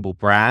mega global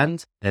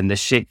brand. And the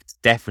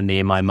shift definitely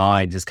in my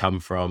mind has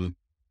come from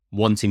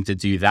wanting to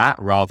do that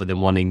rather than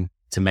wanting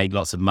to make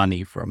lots of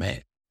money from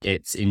it.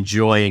 It's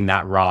enjoying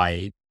that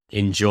ride,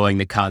 enjoying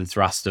the cut and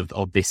thrust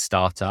of this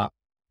startup.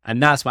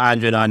 And that's what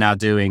Andrew and I are now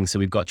doing. So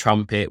we've got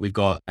Trumpet, we've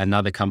got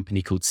another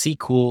company called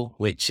Sequel,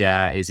 which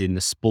is in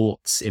the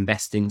sports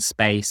investing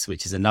space,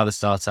 which is another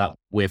startup.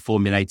 We're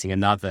formulating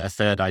a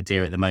third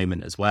idea at the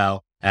moment as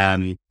well.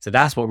 So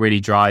that's what really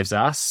drives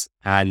us,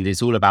 and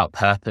it's all about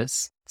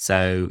purpose.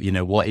 So,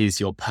 what is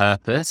your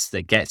purpose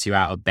that gets you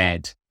out of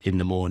bed in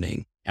the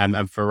morning?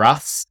 And for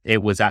us,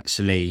 it was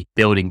actually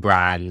building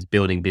brands,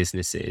 building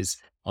businesses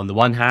on the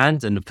one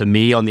hand. And for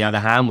me, on the other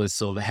hand, was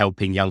sort of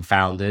helping young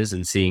founders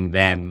and seeing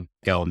them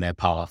go on their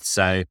path.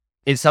 So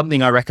it's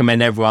something I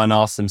recommend everyone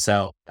ask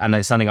themselves. And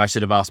it's something I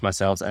should have asked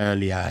myself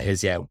earlier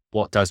is,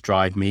 what does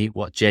drive me?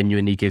 What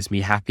genuinely gives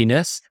me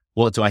happiness?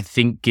 What do I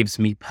think gives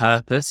me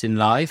purpose in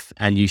life?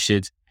 And you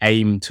should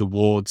aim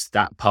towards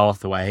that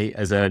pathway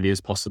as early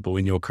as possible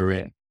in your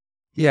career.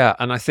 Yeah.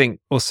 And I think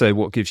also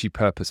what gives you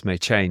purpose may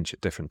change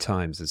at different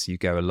times as you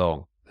go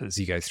along, as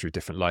you go through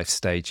different life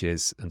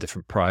stages and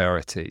different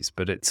priorities.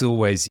 But it's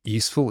always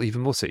useful,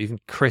 even more so, even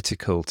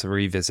critical to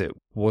revisit,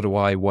 what do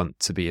I want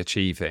to be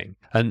achieving?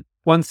 And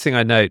one thing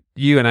I note,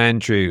 you and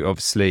Andrew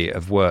obviously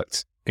have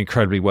worked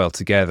incredibly well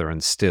together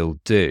and still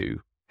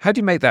do. How do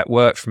you make that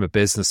work from a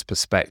business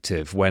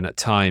perspective when at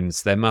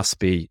times there must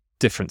be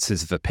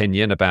differences of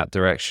opinion about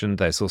direction?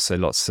 There's also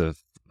lots of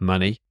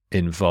money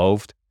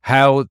involved.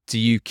 How do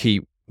you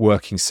keep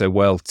working so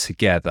well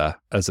together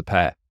as a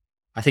pair?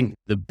 I think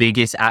the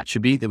biggest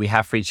attribute that we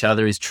have for each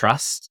other is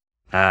trust,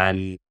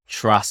 and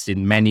trust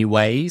in many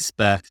ways.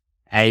 But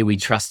we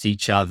trust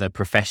each other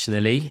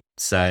professionally.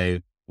 So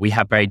we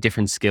have very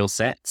different skill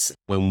sets.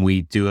 When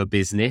we do a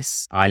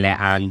business, I let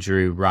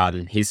Andrew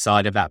run his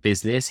side of that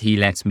business. He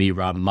lets me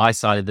run my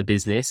side of the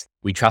business.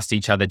 We trust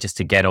each other just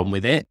to get on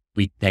with it.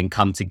 We then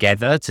come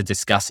together to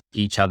discuss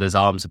each other's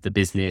arms of the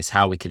business,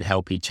 how we can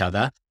help each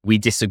other. We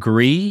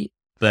disagree,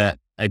 but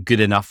are good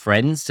enough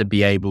friends to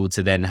be able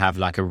to then have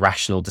like a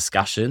rational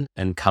discussion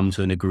and come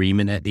to an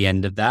agreement at the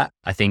end of that.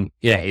 I think,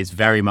 yeah, it's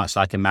very much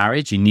like a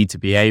marriage. You need to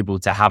be able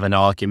to have an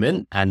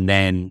argument and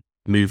then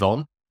move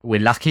on. We're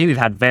lucky. We've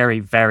had very,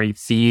 very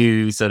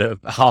few sort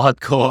of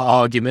hardcore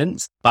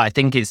arguments, but I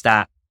think it's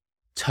that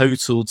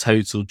total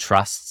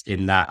trust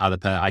in that other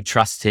person. I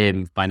trust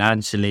him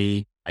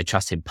financially. I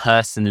trust him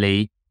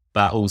personally,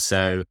 but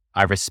also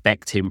I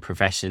respect him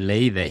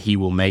professionally, that he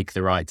will make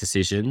the right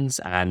decisions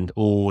and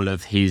all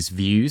of his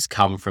views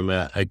come from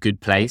a good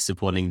place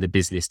of wanting the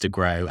business to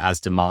grow, as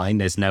do mine.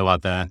 There's no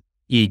other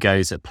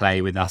egos at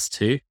play with us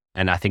two.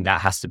 And I think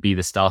that has to be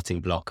the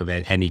starting block of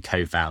any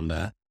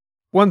co-founder.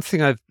 One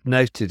thing I've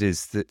noted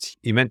is that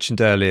you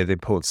mentioned earlier the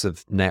importance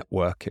of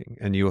networking,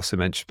 and you also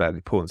mentioned about the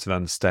importance of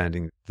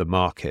understanding the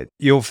market.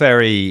 You're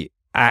very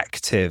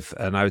active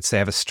and I would say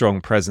have a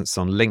strong presence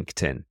on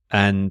LinkedIn.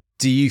 And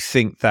do you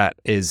think that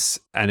is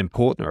an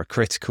important or a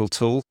critical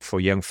tool for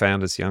young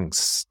founders, young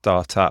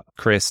startup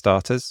career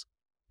starters?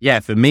 Yeah,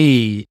 for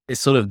me,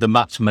 it's sort of the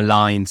much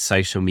maligned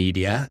social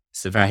media.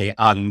 It's a very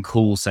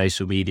uncool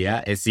social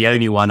media. It's the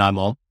only one I'm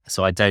on.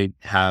 So I don't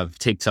have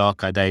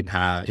TikTok. I don't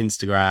have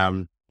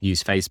Instagram,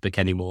 use Facebook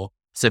anymore.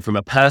 So from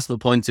a personal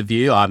point of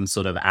view, I'm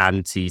sort of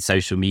anti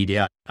social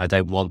media. I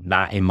don't want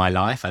that in my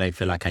life. I don't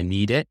feel like I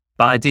need it.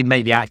 But I did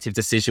make the active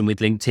decision with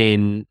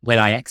LinkedIn when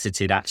I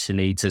exited,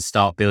 actually, to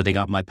start building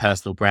up my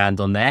personal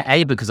brand on there.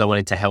 Because I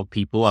wanted to help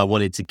people. I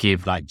wanted to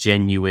give like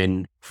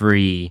genuine,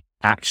 free,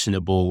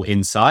 actionable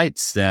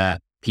insights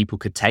that people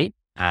could take.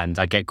 And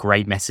I get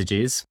great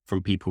messages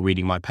from people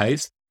reading my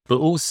posts. But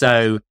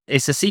also,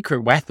 it's a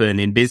secret weapon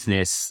in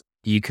business.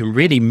 You can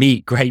really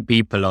meet great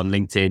people on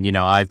LinkedIn. You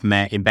know, I've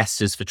met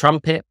investors for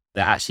Trumpet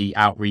that actually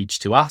outreach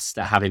to us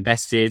that have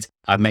invested.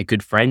 I've met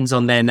good friends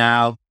on there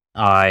now.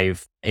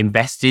 I've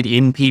invested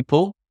in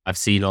people I've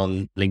seen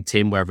on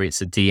LinkedIn, whether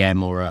it's a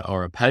DM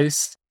or a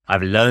post.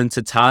 I've learned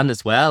a ton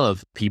as well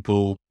of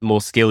people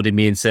more skilled than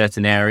me in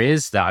certain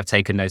areas that I've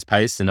taken those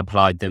posts and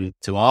applied them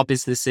to our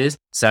businesses.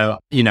 So,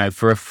 you know,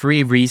 for a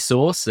free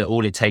resource that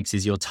all it takes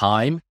is your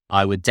time,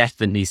 I would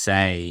definitely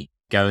say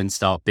go and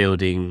start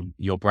building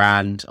your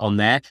brand on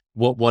there.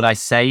 What I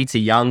say to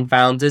young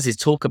founders is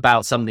talk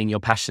about something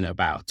you're passionate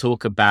about.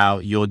 Talk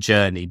about your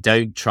journey.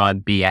 Don't try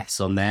and BS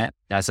on there.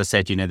 As I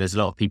said, you know, there's a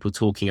lot of people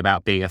talking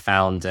about being a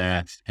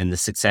founder and the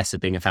success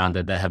of being a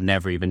founder that have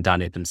never even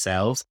done it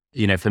themselves.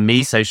 You know, for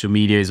me, social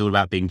media is all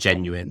about being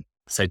genuine.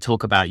 So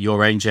talk about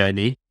your own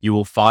journey. You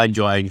will find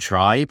your own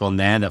tribe on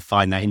there that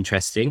find that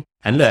interesting.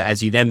 And look,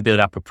 as you then build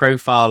up a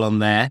profile on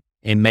there,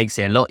 it makes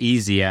it a lot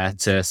easier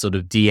to sort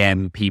of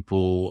DM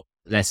people,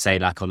 let's say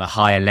like on a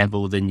higher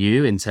level than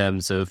you, in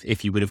terms of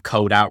if you would have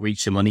cold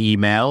outreach them on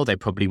email, they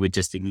probably would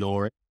just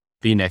ignore it.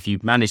 But, you know, if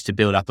you've managed to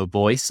build up a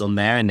voice on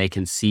there and they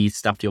can see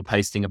stuff you're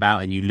posting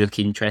about and you look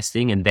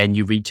interesting and then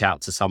you reach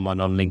out to someone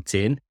on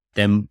LinkedIn,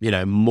 then, you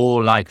know,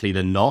 more likely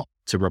than not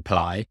to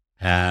reply.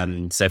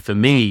 So for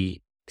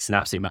me, it's an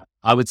absolute matter.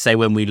 I would say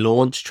when we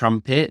launched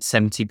Trumpet,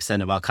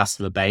 70% of our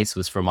customer base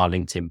was from our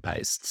LinkedIn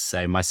posts.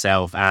 So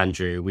myself,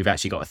 Andrew, we've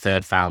actually got a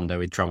third founder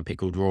with Trumpet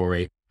called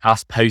Rory.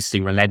 Us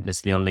posting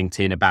relentlessly on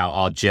LinkedIn about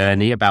our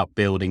journey, about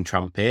building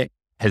Trumpet,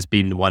 has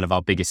been one of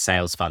our biggest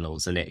sales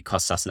funnels, and it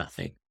costs us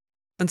nothing.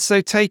 And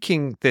so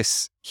taking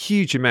this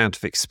huge amount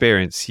of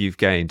experience you've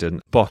gained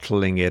and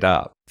bottling it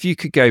up, if you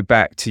could go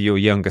back to your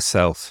younger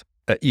self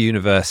at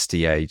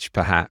university age,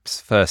 perhaps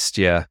first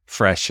year,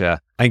 fresher,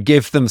 and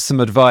give them some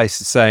advice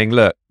saying,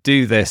 look,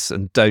 do this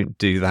and don't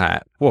do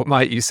that, what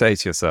might you say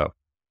to yourself?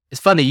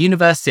 It's funny,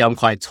 university I'm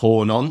quite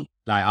torn on.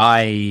 Like,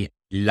 I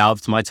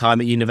loved my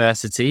time at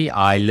university.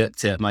 I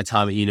looked at my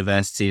time at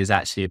university as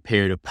actually a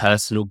period of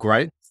personal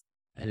growth.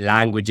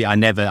 Language, I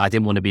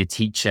didn't want to be a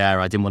teacher.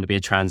 I didn't want to be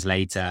a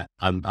translator.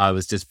 I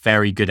was just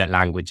very good at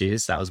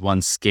languages. That was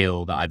one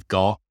skill that I've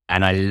got.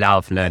 And I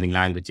love learning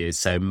languages.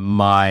 So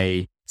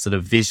my sort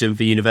of vision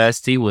for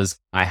university was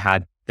I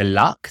had the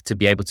luck to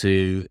be able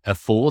to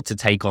afford to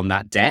take on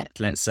that debt,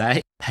 let's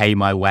say, pay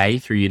my way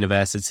through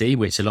university,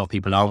 which a lot of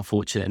people aren't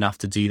fortunate enough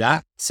to do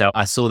that. So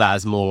I saw that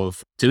as more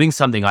of doing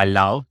something I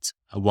loved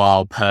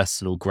while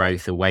personal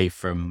growth away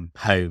from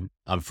home.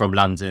 I'm from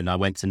London. I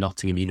went to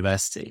Nottingham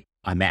University.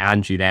 I met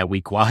Andrew there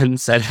week one.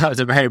 So that was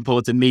a very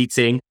important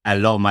meeting. A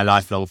lot of my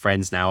lifelong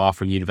friends now are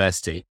from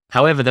university.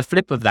 However, the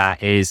flip of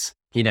that is,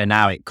 you know,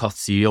 now it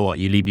costs you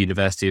you leave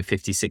university with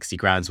 50, 60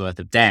 grand's worth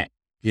of debt.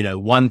 You know,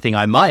 one thing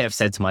I might have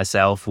said to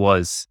myself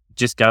was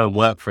just go and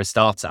work for a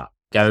startup,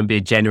 go and be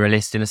a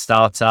generalist in a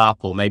startup,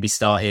 or maybe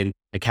start in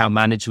account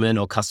management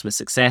or customer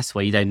success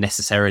where you don't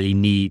necessarily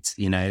need,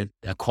 you know,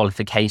 a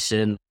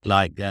qualification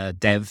like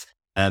dev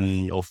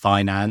or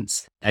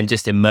finance, and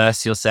just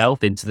immerse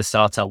yourself into the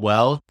startup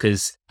world,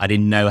 because I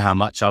didn't know how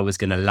much I was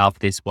going to love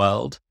this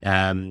world.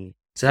 So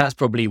that's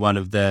probably one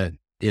of the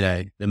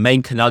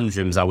main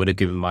conundrums I would have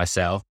given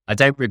myself. I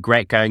don't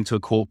regret going to a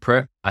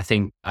corporate. I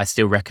think I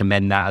still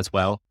recommend that as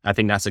well. I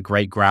think that's a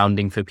great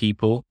grounding for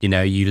people. You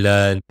know, you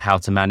learn how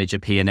to manage a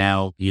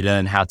P&L, you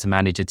learn how to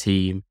manage a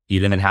team,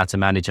 you learn how to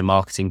manage a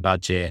marketing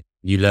budget,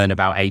 you learn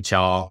about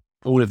HR,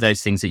 all of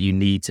those things that you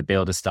need to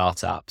build a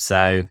startup.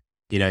 So,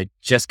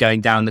 just going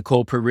down the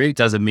corporate route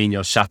doesn't mean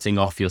you're shutting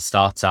off your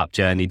startup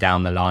journey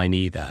down the line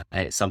either.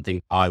 It's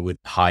something I would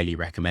highly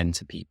recommend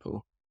to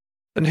people.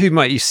 And who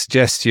might you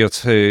suggest to your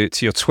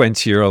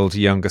 20-year-old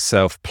younger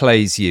self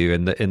plays you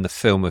in the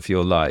film of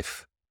your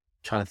life?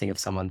 I'm trying to think of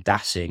someone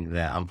dashing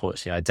that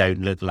unfortunately I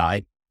don't look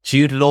like.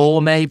 Jude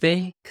Law,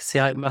 maybe? See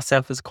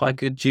myself as quite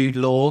good Jude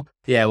Law.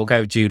 Yeah, we'll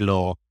go with Jude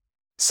Law.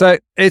 So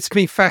it's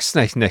been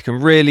fascinating, Nick,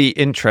 and really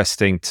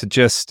interesting to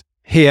just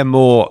hear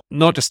more,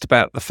 not just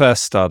about the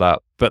first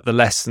startup, but the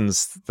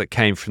lessons that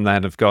came from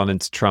that have gone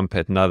into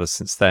Trumpet and others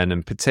since then.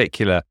 In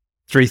particular,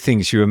 3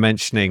 things you were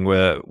mentioning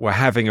were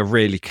having a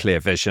really clear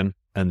vision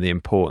and the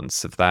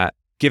importance of that,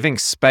 giving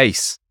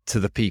space to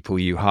the people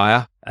you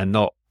hire and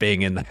not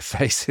being in their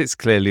faces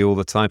clearly all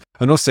the time,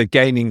 and also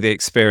gaining the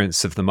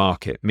experience of the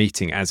market,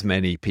 meeting as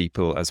many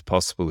people as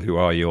possible who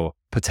are your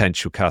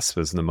potential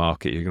customers in the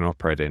market you can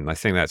operate in. I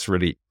think that's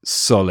really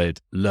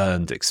solid,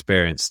 learned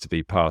experience to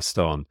be passed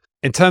on.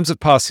 In terms of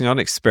passing on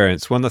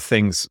experience, one of the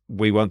things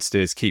we want to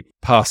do is keep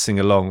passing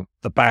along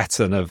the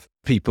baton of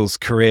people's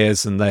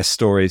careers and their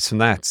stories from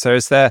that. So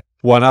is there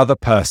one other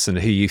person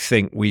who you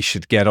think we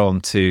should get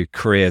on to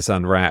Careers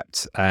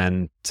Unwrapped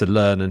and to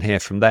learn and hear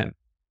from them?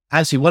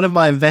 Actually, one of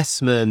my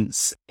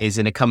investments is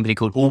in a company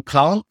called All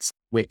Plant,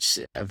 which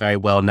are very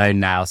well known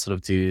now, sort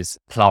of does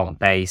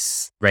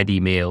plant-based ready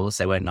meals.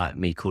 They won't like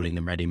me calling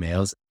them ready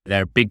meals.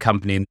 They're a big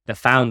company. The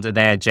founder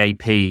there,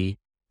 JP,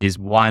 is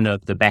one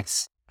of the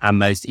best and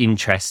most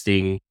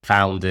interesting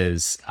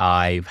founders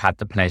I've had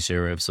the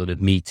pleasure of sort of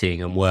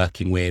meeting and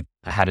working with.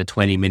 I had a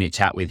 20-minute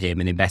chat with him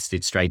and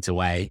invested straight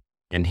away.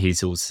 And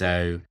he's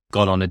also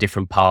gone on a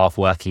different path,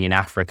 working in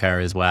Africa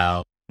as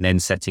well, and then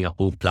setting up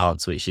All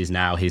Plants, which is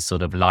now his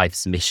sort of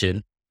life's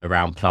mission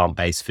around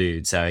plant-based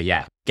food. So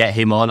yeah, get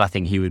him on. I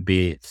think he would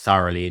be a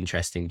thoroughly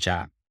interesting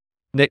chat.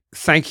 Nick,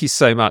 thank you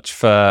so much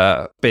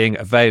for being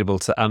available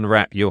to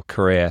unwrap your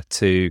career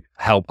to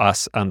help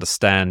us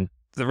understand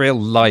the real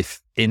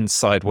life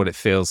inside what it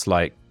feels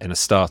like in a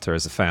starter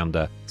as a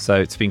founder.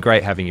 So it's been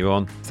great having you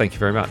on. Thank you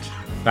very much.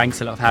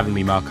 Thanks a lot for having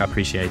me, Mark. I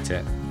appreciate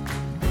it.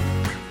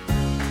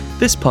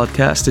 This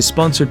podcast is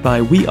sponsored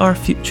by We Are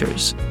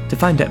Futures. To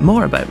find out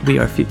more about We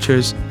Are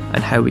Futures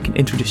and how we can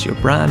introduce your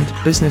brand,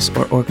 business,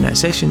 or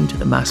organization to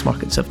the mass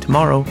markets of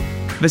tomorrow,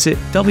 visit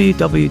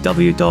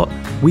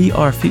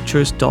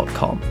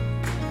www.wearefutures.com.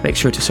 Make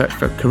sure to search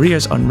for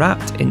Careers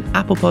Unwrapped in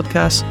Apple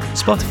Podcasts,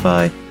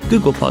 Spotify,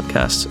 Google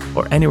Podcasts,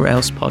 or anywhere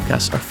else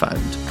podcasts are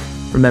found.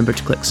 Remember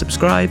to click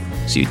subscribe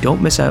so you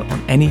don't miss out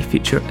on any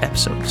future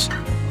episodes.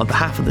 On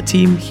behalf of the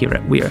team here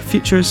at We Are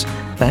Futures,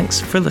 thanks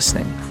for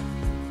listening.